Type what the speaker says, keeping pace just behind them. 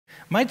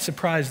might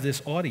surprise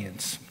this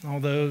audience,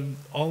 although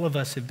all of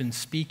us have been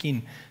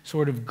speaking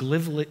sort of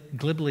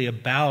glibly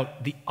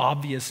about the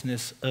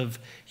obviousness of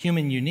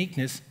human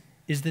uniqueness,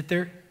 is that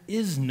there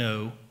is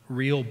no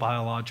real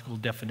biological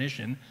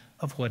definition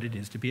of what it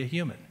is to be a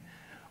human.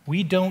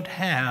 We don't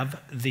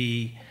have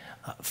the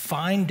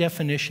fine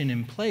definition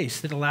in place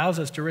that allows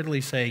us to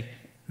readily say,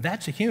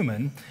 that's a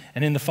human,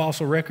 and in the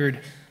fossil record,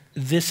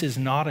 this is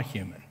not a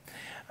human.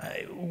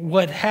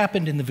 What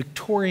happened in the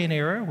Victorian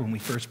era, when we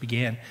first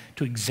began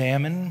to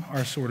examine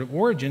our sort of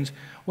origins,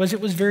 was it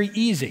was very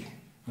easy.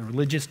 The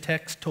religious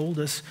text told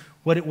us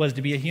what it was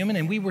to be a human,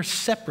 and we were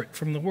separate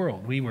from the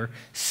world. We were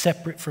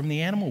separate from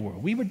the animal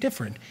world. We were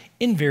different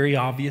in very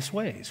obvious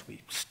ways.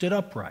 We stood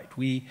upright.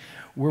 We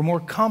were more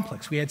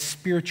complex. We had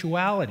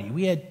spirituality.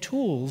 We had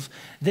tools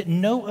that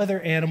no other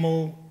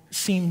animal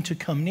seemed to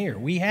come near.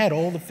 We had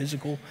all the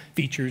physical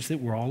features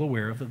that we're all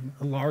aware of: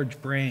 a large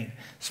brain,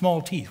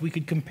 small teeth. We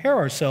could compare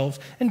ourselves,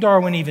 and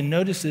Darwin even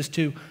noticed this,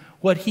 to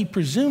what he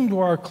presumed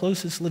were our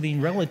closest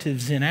living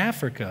relatives in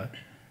Africa.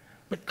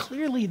 But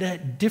clearly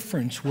that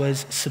difference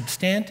was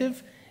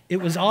substantive, it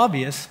was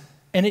obvious,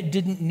 and it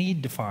didn't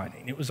need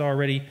defining. It was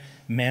already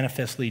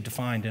manifestly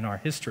defined in our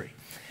history.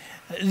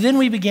 Then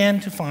we began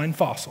to find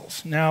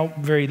fossils. Now,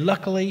 very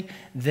luckily,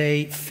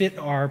 they fit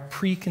our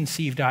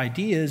preconceived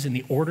ideas in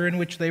the order in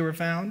which they were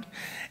found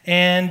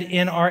and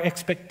in our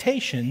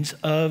expectations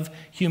of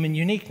human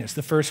uniqueness.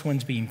 The first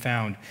ones being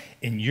found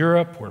in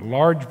Europe were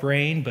large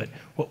brain, but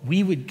what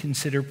we would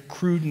consider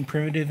crude and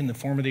primitive in the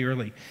form of the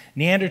early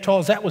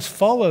Neanderthals. That was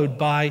followed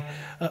by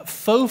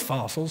faux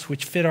fossils,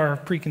 which fit our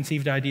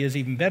preconceived ideas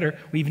even better.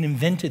 We even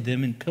invented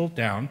them in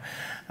Piltdown,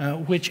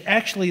 which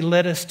actually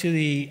led us to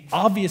the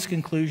obvious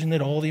conclusion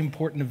that all the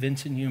important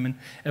events in human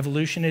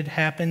evolution had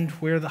happened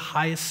where the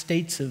highest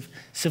states of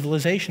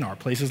civilization are,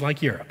 places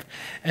like Europe.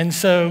 And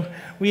so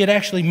we had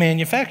actually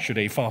manufactured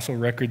a fossil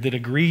record that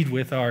agreed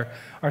with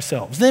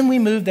ourselves. Then we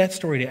moved that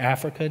story to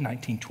Africa,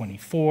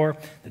 1924,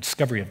 the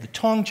discovery of the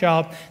Tong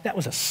child. That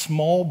was a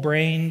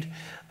small-brained,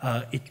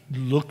 it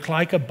looked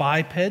like a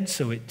biped,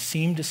 so it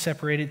seemed to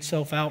separate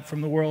itself out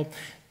from the world.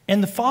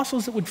 And the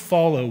fossils that would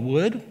follow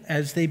would,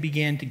 as they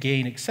began to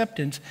gain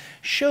acceptance,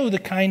 show the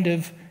kind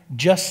of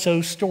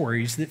just-so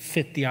stories that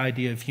fit the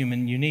idea of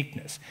human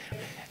uniqueness.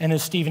 And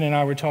as Stephen and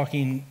I were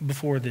talking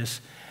before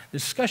this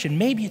discussion,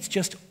 maybe it's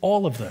just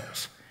all of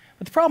those.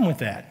 But the problem with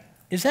that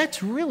is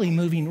that's really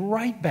moving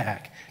right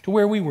back to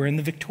where we were in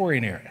the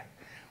Victorian era.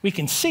 We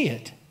can see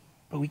it,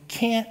 but we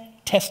can't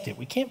test it.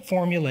 We can't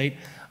formulate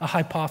a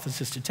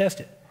hypothesis to test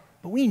it.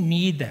 But we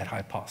need that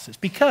hypothesis,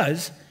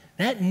 because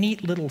that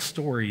neat little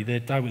story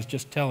that I was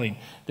just telling,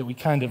 that we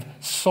kind of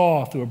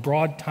saw through a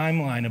broad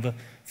timeline of a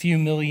few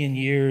million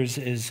years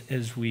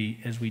as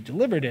we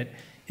delivered it,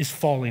 is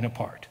falling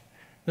apart.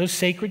 Those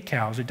sacred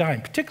cows are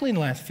dying, particularly in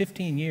the last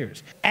 15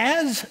 years.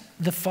 As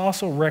the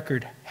fossil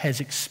record has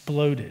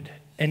exploded,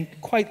 and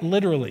quite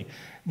literally,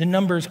 the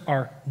numbers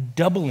are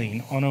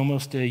doubling on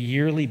almost a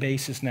yearly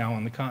basis now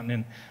on the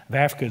continent of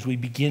Africa as we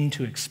begin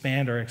to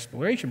expand our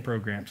exploration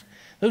programs,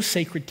 those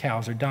sacred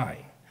cows are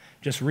dying.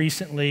 Just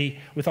recently,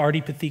 with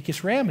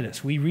Ardipithecus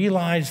ramidus, we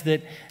realized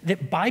that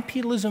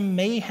bipedalism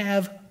may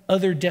have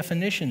other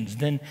definitions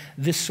than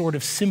this sort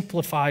of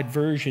simplified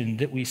version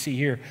that we see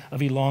here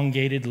of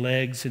elongated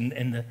legs and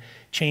the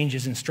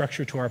changes in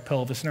structure to our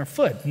pelvis and our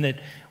foot, and that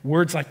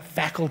words like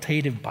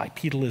facultative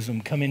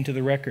bipedalism come into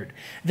the record.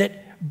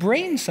 That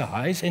brain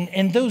size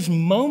and those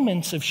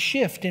moments of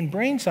shift in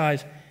brain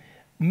size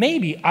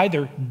maybe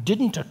either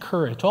didn't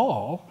occur at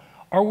all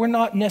or were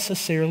not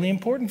necessarily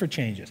important for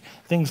changes.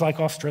 Things like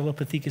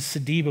Australopithecus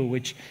sediba,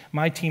 which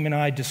my team and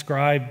I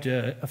described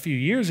a few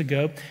years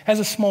ago, has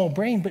a small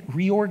brain, but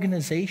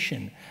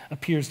reorganization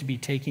appears to be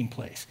taking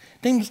place.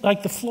 Things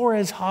like the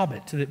Flores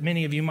hobbit that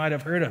many of you might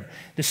have heard of,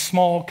 this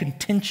small,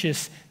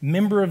 contentious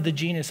member of the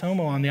genus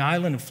Homo on the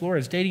island of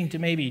Flores, dating to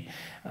maybe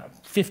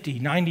 50,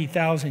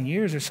 90,000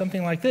 years or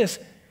something like this,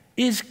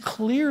 is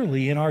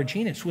clearly in our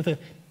genus with a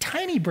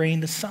tiny brain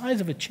the size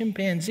of a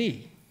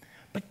chimpanzee,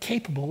 but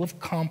capable of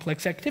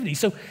complex activity.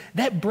 So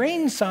that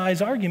brain size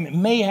argument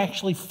may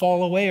actually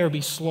fall away or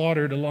be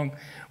slaughtered along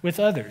with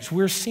others.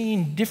 We're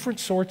seeing different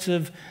sorts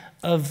of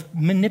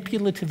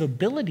manipulative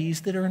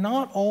abilities that are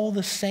not all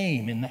the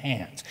same in the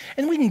hands.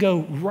 And we can go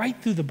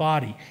right through the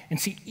body and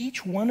see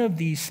each one of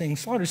these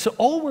things slaughtered. So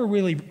all we're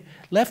really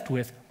left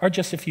with are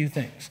just a few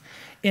things.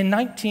 In the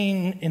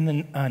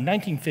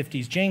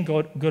 1950s, Jane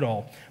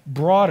Goodall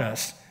brought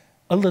us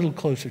a little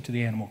closer to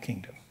the animal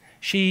kingdom.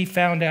 She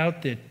found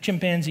out that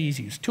chimpanzees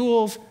use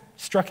tools,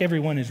 struck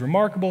everyone as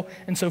remarkable,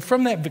 and so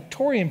from that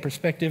Victorian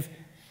perspective,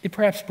 it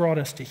perhaps brought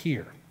us to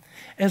here.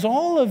 As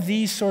all of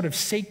these sort of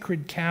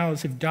sacred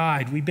cows have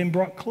died, we've been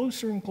brought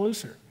closer and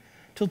closer,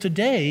 till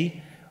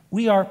today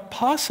we are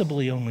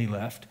possibly only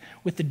left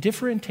with the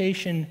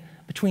differentiation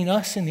between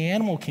us and the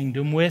animal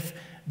kingdom with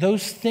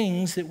those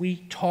things that we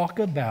talk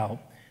about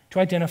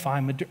to identify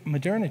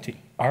modernity.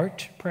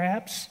 Art,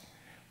 perhaps,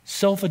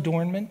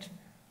 self-adornment,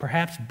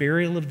 perhaps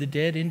burial of the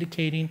dead,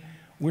 indicating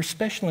we're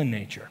special in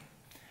nature.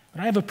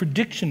 But I have a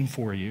prediction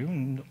for you,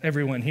 and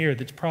everyone here,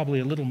 that's probably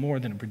a little more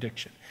than a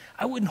prediction.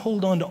 I wouldn't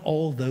hold on to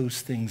all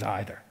those things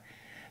either.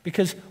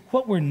 Because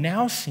what we're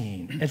now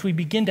seeing as we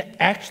begin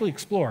to actually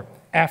explore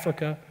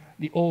Africa,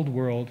 the old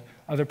world,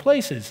 other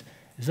places,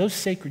 is those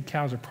sacred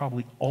cows are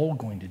probably all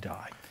going to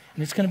die.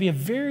 And it's going to be a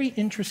very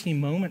interesting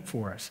moment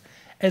for us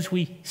as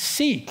we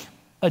seek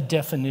a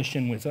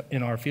definition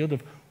in our field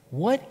of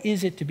what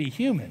is it to be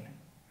human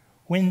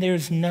when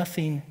there's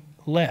nothing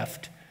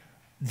left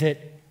that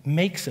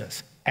makes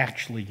us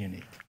actually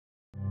unique.